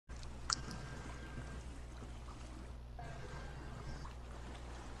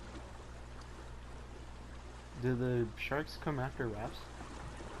Do the sharks come after rafts?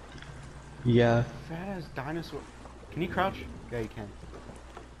 Yeah. Fat ass dinosaur. Can you crouch? Yeah, you can.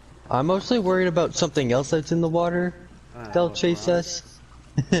 I'm mostly worried about something else that's in the water. They'll What, chase piranhas?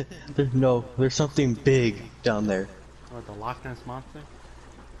 us. There's something big down there. What, the Loch Ness monster?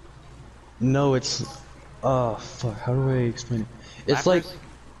 No, it's. Oh, fuck. How do I explain it? It's like.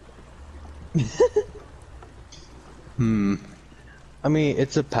 Lapras? Hmm. I mean,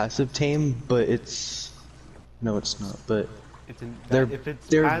 it's a passive tame, but it's. No, it's not. But It's in they're that, if it's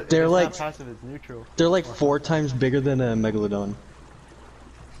they're like not passive, it's neutral. they're like Or 4 times bigger than a megalodon.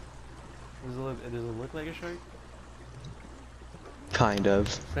 does it look like a shark? Kind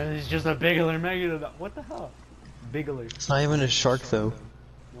of. Then it's just a bigger megalodon. What the hell? Bigger. It's not even a shark though.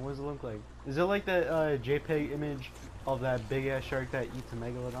 What does it look like? Is it like that JPEG image of that big ass shark that eats a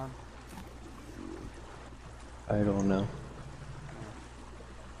megalodon? I don't know.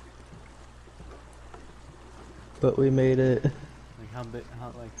 But we made it. Like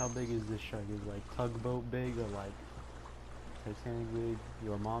how big is this shark? Is it like tugboat big or like Titanic big?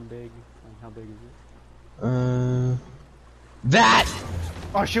 Your mom big? Like how big is it? That!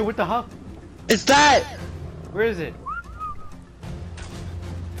 Oh shit! What the hell? It's that! Where is it?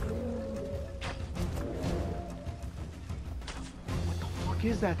 What the fuck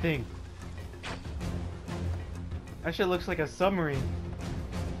is that thing? That shit looks like a submarine.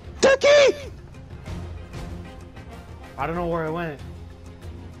 Ducky! I don't know where it went.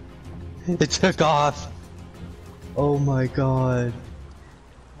 It took off. Oh my god.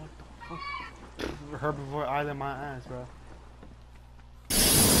 What the fuck? Herbivore eye in my ass, bro.